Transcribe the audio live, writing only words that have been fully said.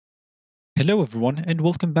Hello everyone and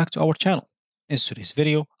welcome back to our channel. In today's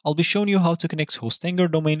video, I'll be showing you how to connect Hostinger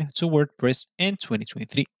domain to WordPress in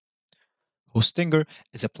 2023. Hostinger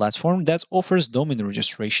is a platform that offers domain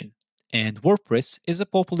registration, and WordPress is a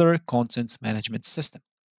popular content management system.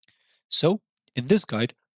 So, in this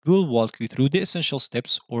guide, we'll walk you through the essential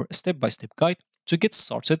steps or step-by-step guide to get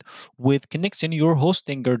started with connecting your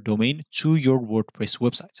Hostinger domain to your WordPress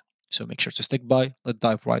website. So make sure to stick by, let's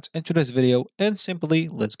dive right into this video, and simply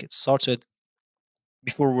let's get started.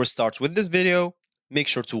 Before we start with this video, make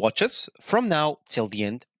sure to watch us from now till the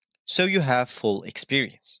end so you have full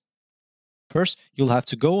experience. First, you'll have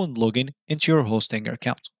to go and log in into your Hostinger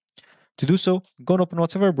account. To do so, go and open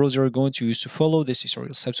whatever browser you're going to use to follow this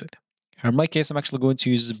tutorial steps with. Here in my case, I'm actually going to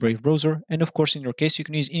use the Brave browser, and of course in your case, you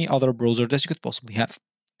can use any other browser that you could possibly have.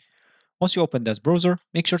 Once you open that browser,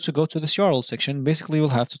 make sure to go to this URL section. Basically, you'll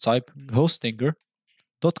have to type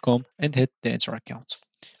hostinger.com and hit the enter account,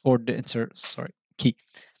 or the enter, key.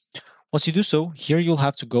 Once you do so, here you'll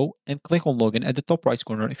have to go and click on login at the top right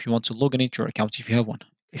corner if you want to log in into your account if you have one.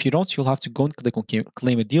 If you don't, you'll have to go and click on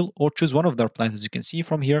claim a deal or choose one of their plans as you can see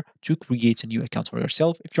from here to create a new account for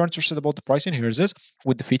yourself. If you're interested about the pricing, here it is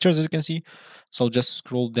with the features as you can see. So just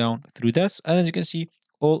scroll down through this, and as you can see,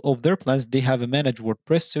 all of their plans, they have a managed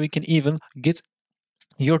WordPress, so you can even get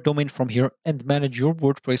your domain from here and manage your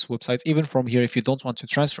WordPress website even from here if you don't want to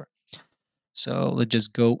transfer. So let's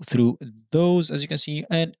just go through those as you can see.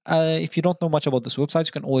 And if you don't know much about this website,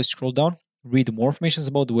 you can always scroll down, read more information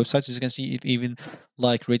about the websites. As you can see, if even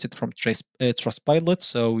like rated from Trustpilot,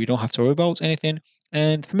 so you don't have to worry about anything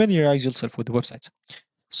and familiarize yourself with the website.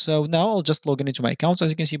 So now I'll just log in into my account, as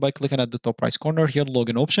you can see, by clicking at the top right corner here,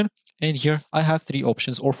 login option. And here I have three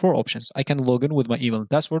options or four options. I can log in with my email and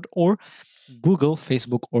password or Google,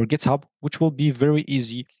 Facebook, or GitHub, which will be very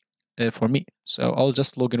easy for me. So I'll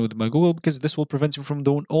just log in with my Google because this will prevent you from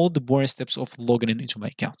doing all the boring steps of logging in into my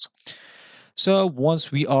account. So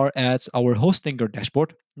once we are at our Hostinger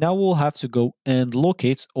dashboard, now we'll have to go and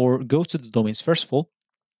locate or go to the domains first of all,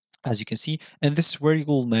 as you can see, and this is where you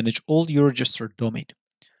will manage all your registered domain.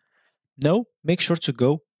 Now, make sure to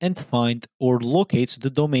go and find or locate the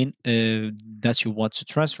domain that you want to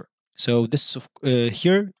transfer. So this is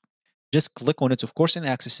here, just click on it, of course, and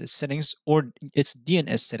access its settings or its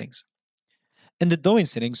DNS settings. In the domain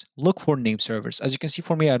settings, look for name servers. As you can see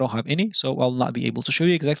for me, I don't have any, so I'll not be able to show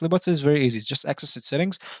you exactly, but it's very easy. Just access its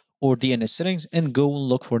settings or DNS settings and go and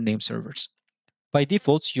look for name servers. By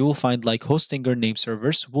default, you will find like Hostinger name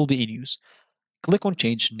servers will be in use. Click on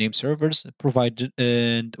change name servers provided,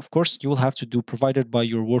 and of course, you will have to do provided by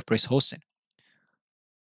your WordPress hosting.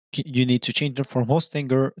 You need to change them from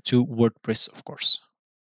Hostinger to WordPress, of course.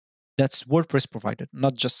 That's WordPress provided,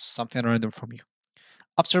 not just something random from you.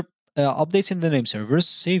 After updating the name servers,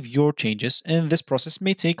 save your changes, and this process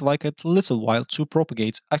may take like a little while to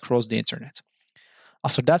propagate across the internet.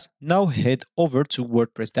 After that, now head over to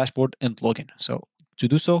WordPress dashboard and login. So to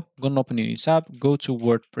do so, go and open a new tab, go to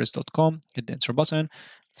wordpress.com, hit the enter button.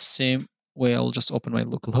 Same way, I'll just open my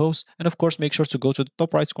local host, and of course, make sure to go to the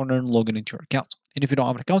top right corner and log in into your account. And if you don't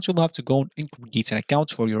have an account, you'll have to go and create an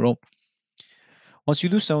account for your own. Once you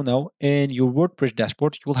do so now, in your WordPress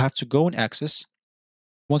dashboard, you will have to go and access.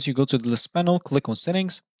 Once you go to the list panel, click on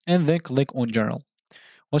settings and then click on general.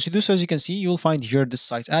 Once you do so, as you can see, you'll find here the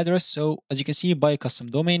site address. So as you can see, by a custom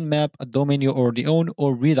domain map, a domain you already own,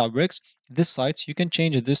 or redirects this site, you can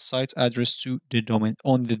change this site address to the domain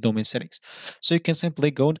on the domain settings. So you can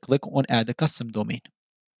simply go and click on add a custom domain.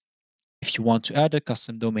 If you want to add a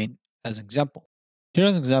custom domain as an example. Here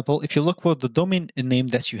as an example, if you look for the domain name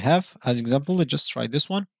that you have, as an example, let's just try this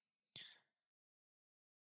one.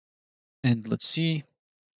 And let's see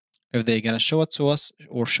if they're gonna show it to us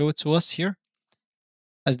or show it to us here.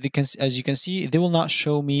 As you can see, they will not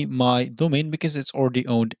show me my domain because it's already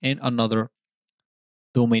owned in another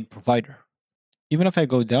domain provider. Even if I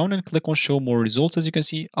go down and click on show more results, as you can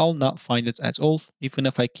see, I'll not find it at all, even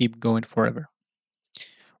if I keep going forever.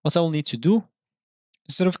 What I will need to do,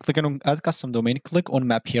 instead of clicking on add custom domain, click on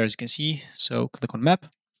map here, as you can see. So click on map,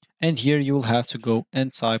 and here you will have to go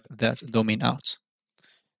and type that domain out.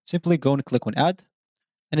 Simply go and click on add.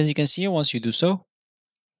 And as you can see, once you do so,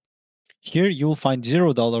 here you will find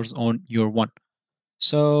 $0 on your one.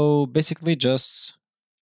 So basically just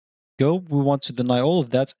go, we want to deny all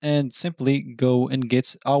of that and simply go and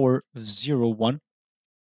get our 01.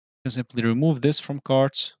 And simply remove this from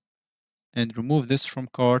cart and remove this from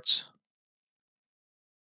cart.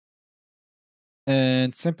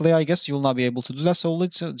 And simply, I guess you'll not be able to do that. So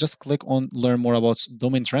let's just click on learn more about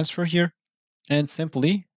domain transfer here. And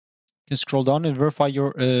simply you can scroll down and verify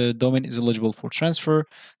your domain is eligible for transfer.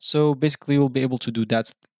 So basically, you'll be able to do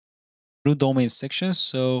that through domain section.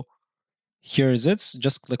 So here is it.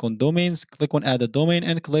 Just click on domains, click on add a domain,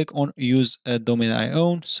 and click on use a domain I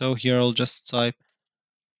own. So here I'll just type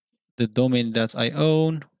the domain that I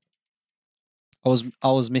own.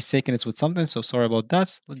 I was mistaken it with something, so sorry about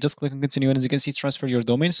that. Just click on continue, and as you can see, transfer your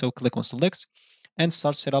domain. So click on select and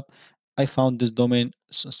start setup. I found this domain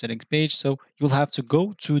settings page, so you'll have to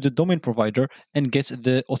go to the domain provider and get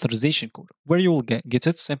the authorization code. Where you will get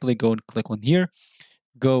it, simply go and click on here,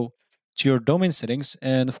 go to your domain settings,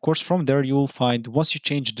 and of course from there you will find, once you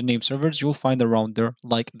change the name servers, you'll find around there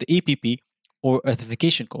like the app or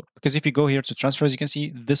authentication code. Because if you go here to transfer, as you can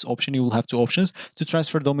see, this option, you will have two options to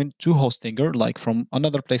transfer domain to Hostinger, like from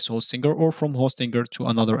another place to Hostinger, or from Hostinger to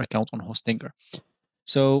another account on Hostinger.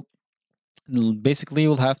 So basically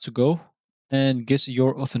you'll have to go and get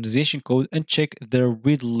your authorization code and check the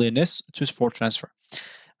readliness for transfer.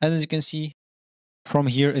 And as you can see, from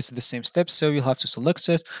here it's the same steps. So you'll have to select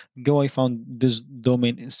this, go, I found this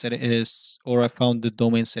domain set is, or I found the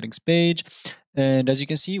domain settings page. And as you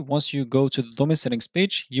can see, once you go to the domain settings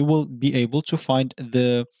page, you will be able to find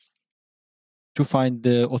the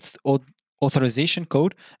authorization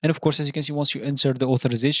code. And of course, as you can see, once you enter the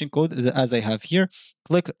authorization code, as I have here,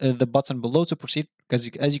 click the button below to proceed, because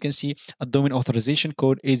as you can see, a domain authorization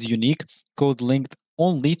code is unique code linked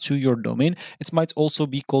only to your domain. It might also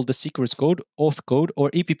be called the secret code, auth code, or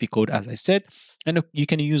app code, as I said. And you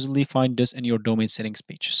can usually find this in your domain settings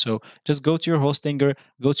page. So just go to your Hostinger,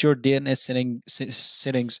 go to your DNS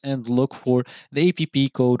settings, and look for the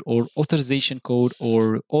app code or authorization code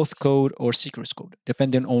or auth code or secrets code,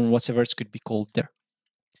 depending on whatever it could be called there.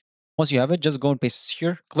 Once you have it, just go and paste it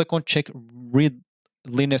here. Click on check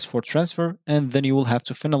readliness for transfer, and then you will have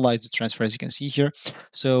to finalize the transfer, as you can see here.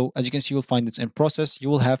 So as you can see, you'll find it's in process. You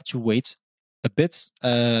will have to wait a bit.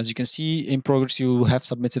 As you can see, in progress, you have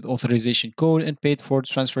submitted authorization code and paid for the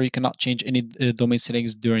transfer. You cannot change any domain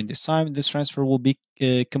settings during this time. This transfer will be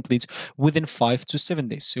complete within 5 to 7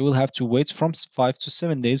 days. So you will have to wait from 5 to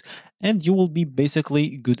 7 days, and you will be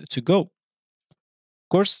basically good to go. Of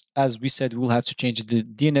course, as we said, we'll have to change the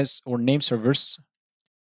DNS or name servers,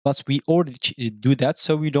 but we already do that,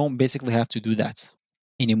 so we don't basically have to do that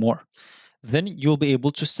anymore. Then you'll be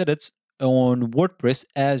able to set it on WordPress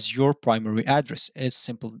as your primary address. As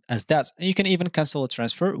simple as that. And you can even cancel a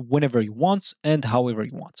transfer whenever you want and however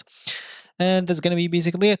you want. And that's going to be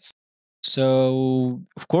basically it. So,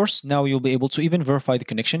 of course, now you'll be able to even verify the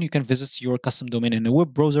connection. You can visit your custom domain in a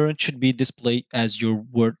web browser and it should be displayed as your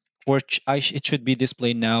Word, or it should be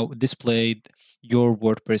displayed your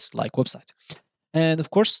WordPress like website. And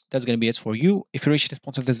of course, that's going to be it for you. If you reached this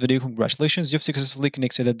point of this video, congratulations, you've successfully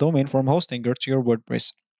connected a domain from Hostinger to your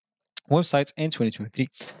WordPress website in 2023.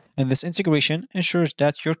 And this integration ensures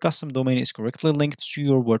that your custom domain is correctly linked to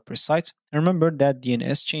your WordPress site. And remember that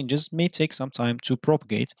DNS changes may take some time to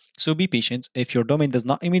propagate, so be patient if your domain does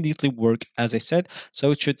not immediately work, as I said,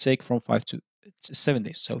 so it should take from 5 to 7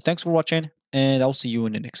 days. So thanks for watching, and I'll see you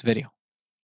in the next video.